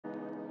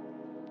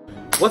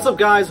What's up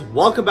guys,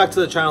 welcome back to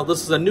the channel.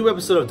 This is a new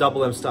episode of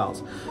Double M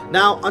Styles.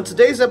 Now on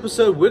today's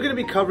episode we're going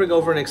to be covering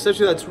over an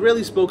accessory that's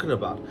rarely spoken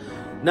about.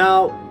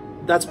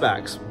 Now that's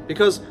bags,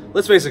 because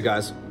let's face it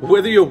guys,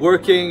 whether you're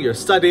working, you're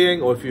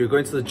studying, or if you're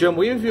going to the gym,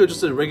 or even if you're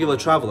just a regular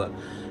traveler,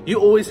 you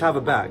always have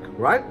a bag,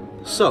 right?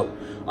 So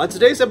on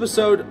today's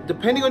episode,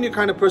 depending on your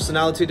kind of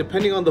personality,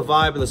 depending on the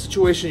vibe and the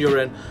situation you're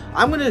in,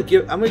 I'm going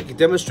to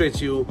demonstrate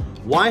to you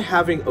why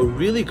having a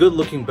really good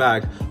looking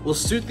bag will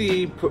suit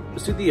the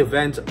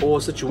event or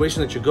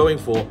situation that you're going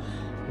for,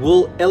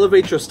 will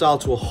elevate your style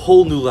to a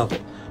whole new level.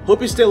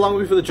 Hope you stay along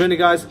with me for the journey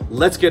guys.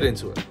 Let's get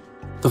into it.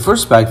 The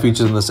first bag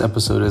featured in this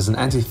episode is an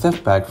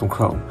anti-theft bag from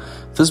Chrome.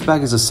 This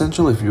bag is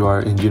essential if you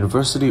are in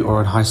university or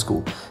in high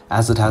school,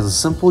 as it has a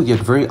simple yet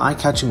very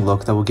eye-catching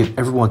look that will get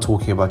everyone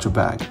talking about your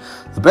bag.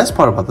 The best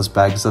part about this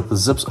bag is that the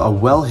zips are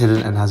well hidden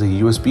and has a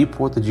USB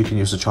port that you can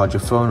use to charge your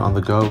phone on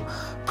the go,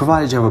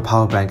 provided you have a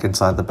power bank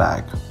inside the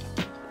bag.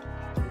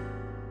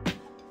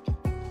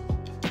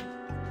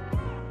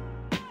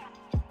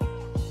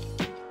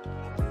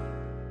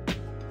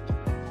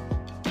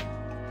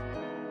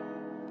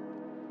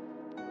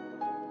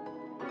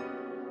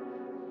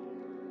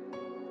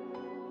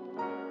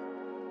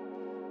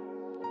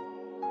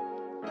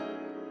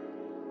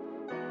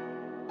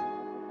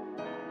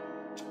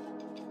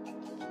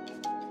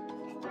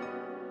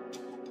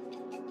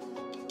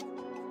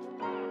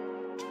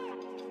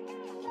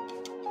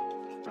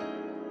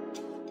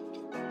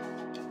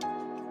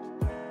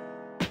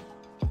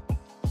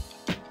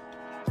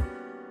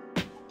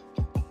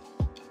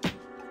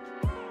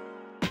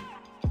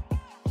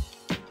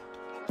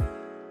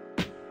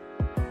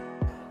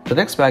 The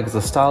next bag is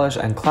a stylish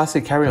and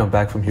classy carry-on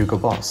bag from Hugo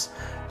Boss.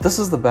 This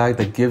is the bag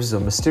that gives a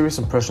mysterious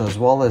impression as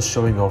well as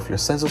showing off your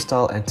sense of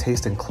style and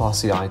taste in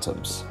classy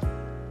items.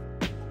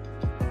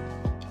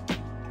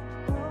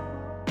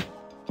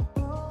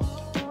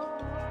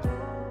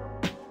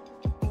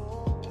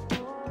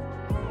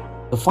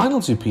 The final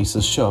two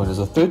pieces shown is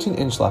a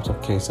 13-inch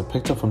laptop case I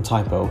picked up from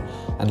Typo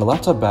and a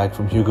laptop bag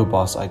from Hugo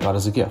Boss I got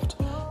as a gift.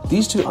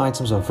 These two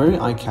items are very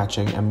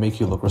eye-catching and make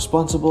you look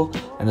responsible,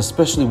 and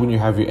especially when you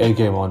have your A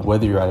game on,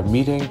 whether you're at a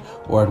meeting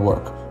or at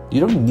work.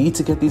 You don't need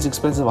to get these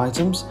expensive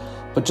items,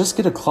 but just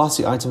get a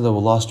classy item that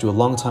will last you a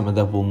long time and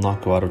that will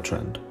not go out of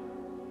trend.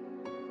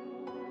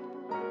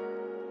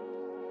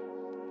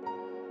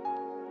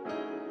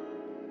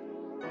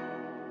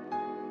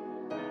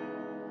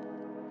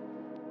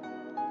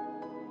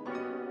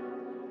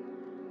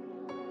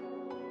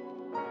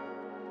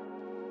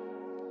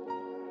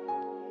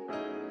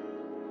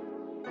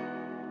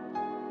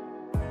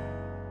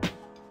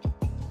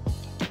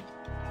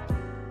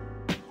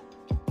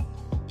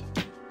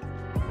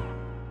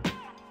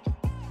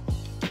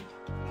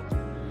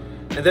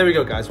 And there we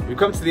go guys, we've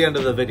come to the end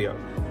of the video.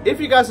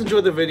 If you guys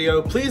enjoyed the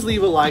video, please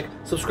leave a like,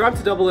 subscribe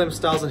to Double M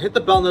Styles, and hit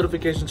the bell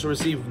notification to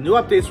receive new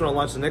updates when I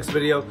launch the next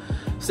video.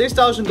 Stay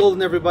stylish and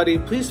golden everybody.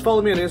 Please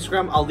follow me on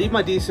Instagram. I'll leave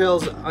my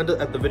details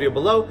at the video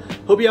below.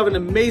 Hope you have an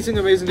amazing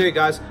day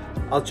guys.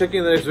 I'll check you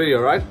in the next video,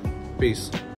 alright? Peace.